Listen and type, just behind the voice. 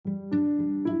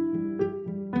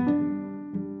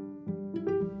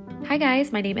Hi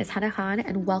guys, my name is Hannah Khan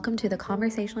and welcome to the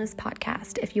Conversationalist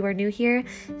Podcast. If you are new here,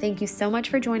 thank you so much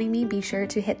for joining me. Be sure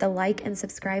to hit the like and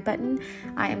subscribe button.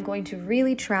 I am going to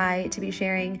really try to be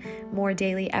sharing more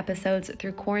daily episodes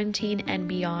through quarantine and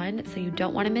beyond, so you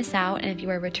don't want to miss out. And if you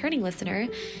are a returning listener,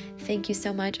 thank you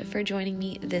so much for joining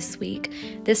me this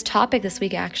week. This topic this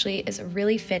week actually is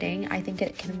really fitting. I think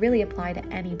it can really apply to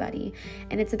anybody,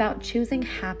 and it's about choosing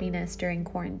happiness during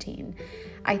quarantine.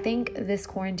 I think this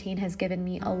quarantine has given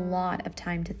me a lot of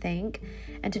time to think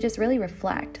and to just really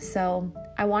reflect. So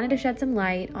I wanted to shed some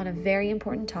light on a very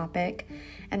important topic,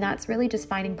 and that's really just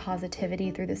finding positivity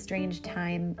through the strange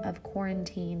time of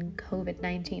quarantine,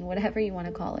 COVID-19, whatever you want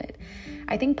to call it.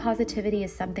 I think positivity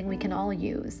is something we can all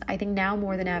use. I think now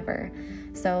more than ever.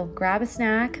 So grab a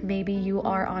snack. Maybe you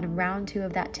are on round 2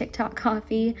 of that TikTok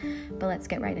coffee, but let's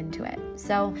get right into it.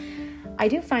 So I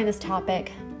do find this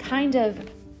topic kind of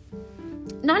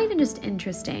not even just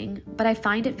interesting, but I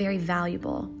find it very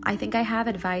valuable. I think I have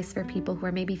advice for people who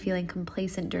are maybe feeling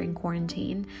complacent during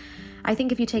quarantine. I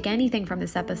think if you take anything from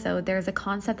this episode, there's a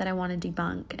concept that I want to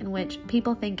debunk in which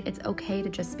people think it's okay to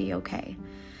just be okay.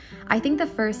 I think the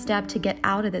first step to get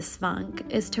out of this funk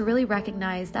is to really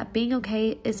recognize that being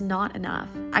okay is not enough.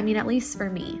 I mean, at least for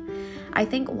me. I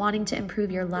think wanting to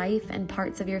improve your life and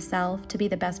parts of yourself to be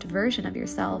the best version of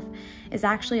yourself is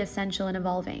actually essential and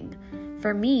evolving.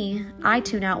 For me, I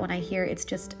tune out when I hear it's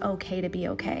just okay to be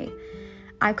okay.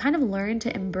 I've kind of learned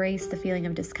to embrace the feeling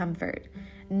of discomfort.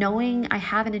 Knowing I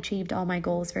haven't achieved all my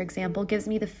goals, for example, gives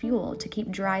me the fuel to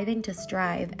keep driving to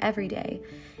strive every day,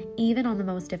 even on the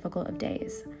most difficult of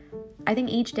days. I think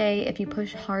each day, if you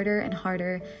push harder and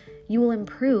harder, you will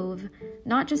improve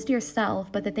not just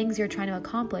yourself, but the things you're trying to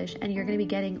accomplish, and you're going to be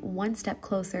getting one step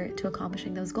closer to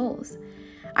accomplishing those goals.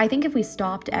 I think if we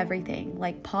stopped everything,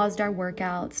 like paused our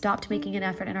workout, stopped making an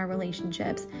effort in our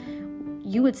relationships,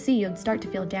 you'd start to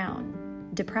feel down,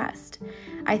 depressed.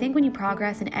 I think when you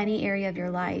progress in any area of your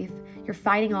life, you're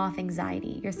fighting off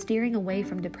anxiety, you're steering away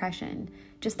from depression,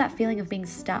 just that feeling of being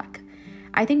stuck.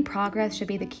 I think progress should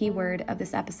be the key word of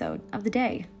this episode, of the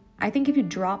day. I think if you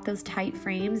drop those tight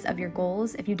frames of your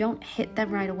goals, if you don't hit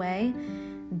them right away,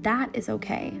 that is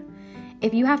okay.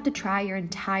 If you have to try your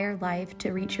entire life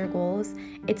to reach your goals,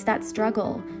 it's that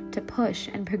struggle to push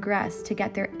and progress to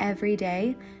get there every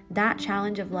day. That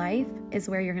challenge of life is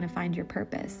where you're going to find your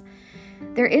purpose.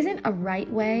 There isn't a right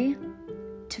way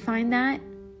to find that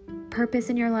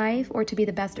purpose in your life or to be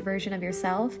the best version of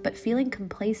yourself, but feeling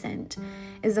complacent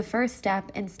is the first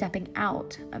step in stepping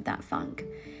out of that funk.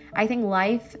 I think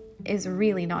life is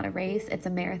really not a race, it's a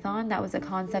marathon. That was a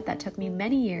concept that took me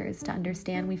many years to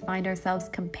understand. We find ourselves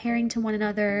comparing to one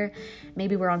another.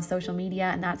 Maybe we're on social media,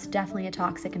 and that's definitely a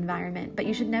toxic environment, but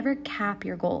you should never cap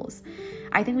your goals.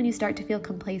 I think when you start to feel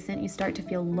complacent, you start to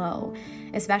feel low,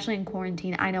 especially in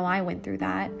quarantine. I know I went through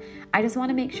that. I just want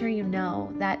to make sure you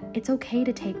know that it's okay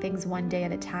to take things one day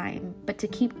at a time, but to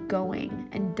keep going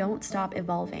and don't stop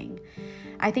evolving.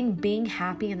 I think being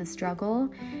happy in the struggle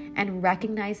and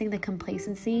recognizing the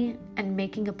complacency and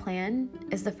making a plan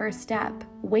is the first step.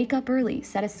 Wake up early,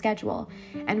 set a schedule,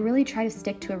 and really try to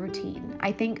stick to a routine.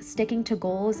 I think sticking to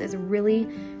goals is really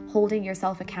holding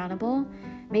yourself accountable.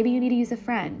 Maybe you need to use a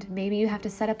friend. Maybe you have to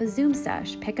set up a Zoom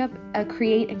sesh, pick up a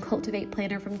Create and Cultivate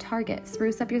planner from Target,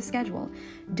 spruce up your schedule.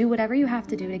 Do whatever you have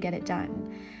to do to get it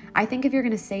done. I think if you're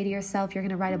going to say to yourself you're going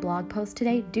to write a blog post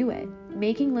today, do it.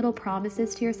 Making little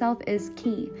promises to yourself is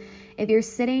key. If you're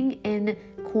sitting in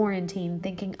quarantine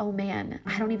thinking, oh man,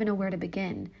 I don't even know where to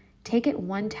begin, take it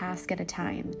one task at a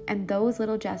time. And those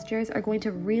little gestures are going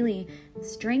to really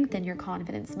strengthen your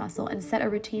confidence muscle and set a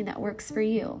routine that works for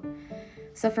you.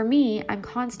 So for me, I'm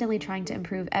constantly trying to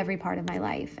improve every part of my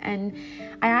life. And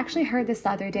I actually heard this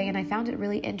the other day and I found it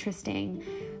really interesting.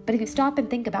 But if you stop and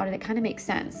think about it, it kind of makes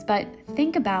sense. But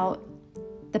think about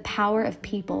the power of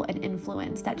people and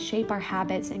influence that shape our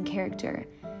habits and character.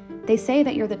 They say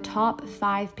that you're the top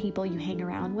 5 people you hang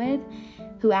around with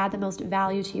who add the most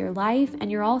value to your life, and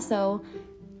you're also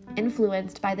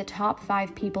influenced by the top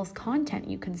 5 people's content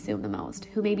you consume the most,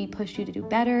 who maybe push you to do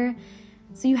better.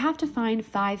 So you have to find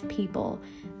 5 people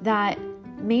that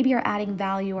maybe are adding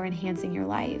value or enhancing your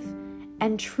life.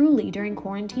 And truly, during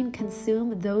quarantine,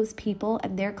 consume those people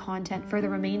and their content for the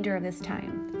remainder of this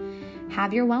time.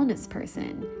 Have your wellness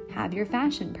person, have your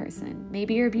fashion person,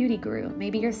 maybe your beauty guru,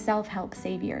 maybe your self-help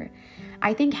savior.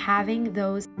 I think having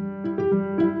those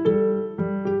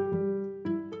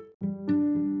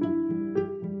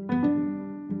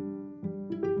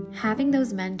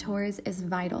mentors is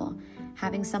vital.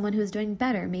 Having someone who's doing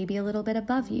better, maybe a little bit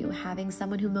above you, having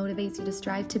someone who motivates you to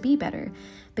strive to be better,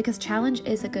 because challenge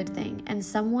is a good thing, and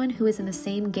someone who is in the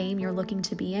same game you're looking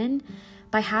to be in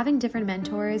By having different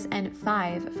mentors and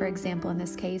 5, for example, in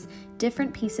this case,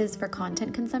 different pieces for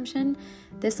content consumption,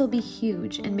 this will be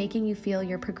huge in making you feel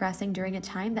you're progressing during a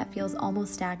time that feels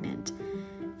almost stagnant.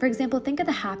 For example, think of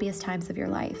the happiest times of your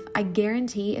life. I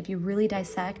guarantee if you really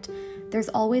dissect, there's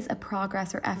always a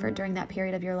progress or effort during that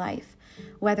period of your life.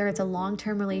 Whether it's a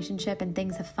long-term relationship and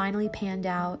things have finally panned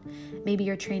out, maybe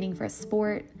you're training for a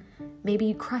sport, maybe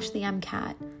you crushed the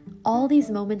MCAT. All these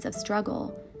moments of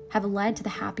struggle have led to the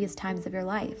happiest times of your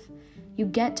life. You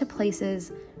get to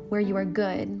places where you are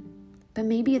good, but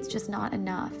maybe it's just not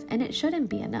enough, and it shouldn't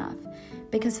be enough,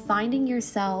 because finding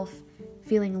yourself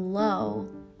feeling low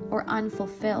or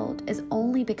unfulfilled is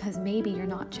only because maybe you're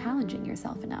not challenging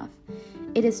yourself enough.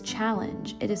 It is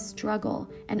challenge, it is struggle,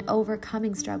 and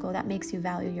overcoming struggle that makes you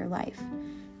value your life.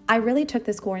 I really took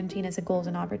this quarantine as a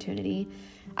golden opportunity.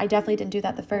 I definitely didn't do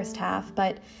that the first half,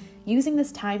 but using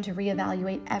this time to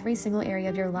reevaluate every single area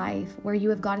of your life where you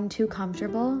have gotten too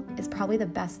comfortable is probably the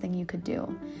best thing you could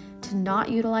do. To not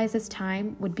utilize this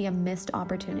time would be a missed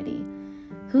opportunity.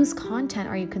 Whose content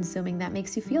are you consuming that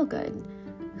makes you feel good?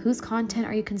 Whose content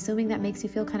are you consuming that makes you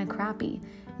feel kind of crappy?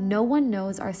 No one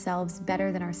knows ourselves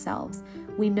better than ourselves.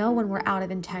 We know when we're out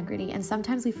of integrity, and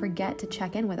sometimes we forget to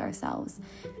check in with ourselves.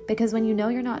 Because when you know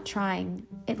you're not trying,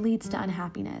 it leads to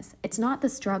unhappiness. It's not the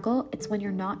struggle, it's when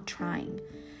you're not trying.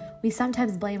 We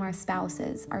sometimes blame our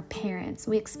spouses, our parents.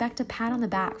 We expect a pat on the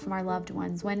back from our loved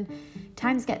ones. When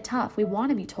times get tough, we want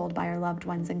to be told by our loved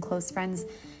ones and close friends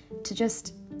to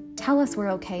just tell us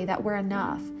we're okay, that we're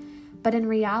enough. But in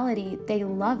reality, they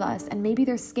love us, and maybe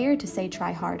they're scared to say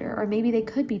try harder, or maybe they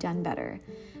could be done better.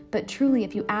 But truly,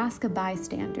 if you ask a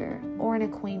bystander or an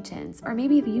acquaintance, or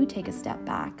maybe if you take a step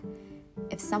back,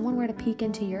 if someone were to peek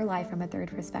into your life from a third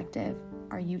perspective,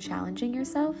 are you challenging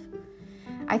yourself?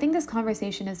 I think this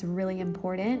conversation is really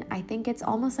important. I think it's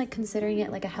almost like considering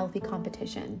it like a healthy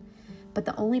competition, but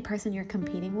the only person you're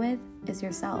competing with is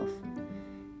yourself.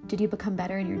 Did you become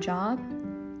better in your job?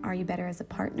 Are you better as a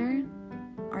partner?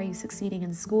 Are you succeeding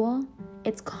in school?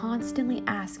 It's constantly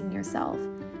asking yourself,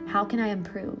 how can I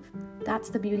improve? That's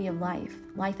the beauty of life.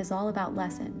 Life is all about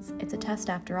lessons. It's a test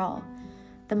after all.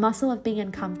 The muscle of being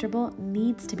uncomfortable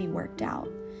needs to be worked out.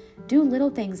 Do little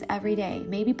things every day.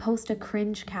 Maybe post a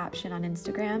cringe caption on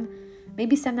Instagram.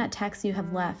 Maybe send that text you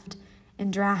have left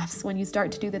in drafts when you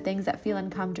start to do the things that feel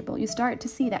uncomfortable. You start to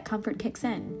see that comfort kicks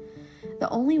in. The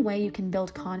only way you can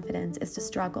build confidence is to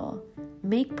struggle.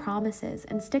 Make promises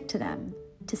and stick to them.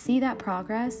 To see that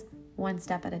progress one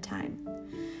step at a time.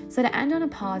 So to end on a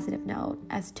positive note,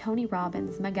 as Tony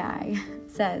Robbins, my guy,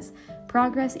 says,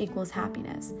 progress equals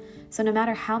happiness. So no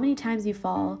matter how many times you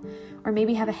fall, or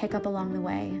maybe have a hiccup along the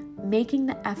way, making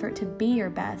the effort to be your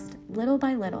best, little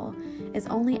by little, is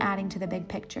only adding to the big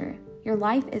picture. Your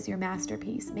life is your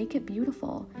masterpiece. Make it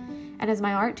beautiful. And as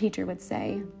my art teacher would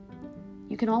say,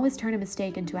 you can always turn a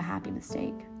mistake into a happy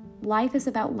mistake. Life is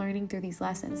about learning through these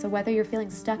lessons. So whether you're feeling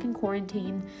stuck in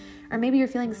quarantine, or maybe you're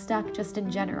feeling stuck just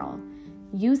in general,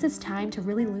 use this time to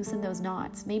really loosen those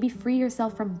knots. Maybe free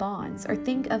yourself from bonds, or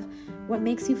think of what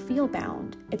makes you feel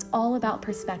bound. It's all about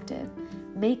perspective.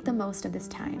 Make the most of this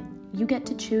time. You get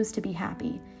to choose to be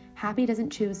happy. Happy doesn't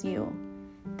choose you.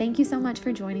 Thank you so much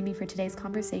for joining me for today's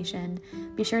conversation.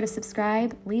 Be sure to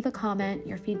subscribe, leave a comment.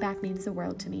 Your feedback means the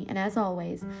world to me. And as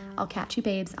always, I'll catch you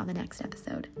babes on the next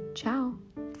episode. Ciao.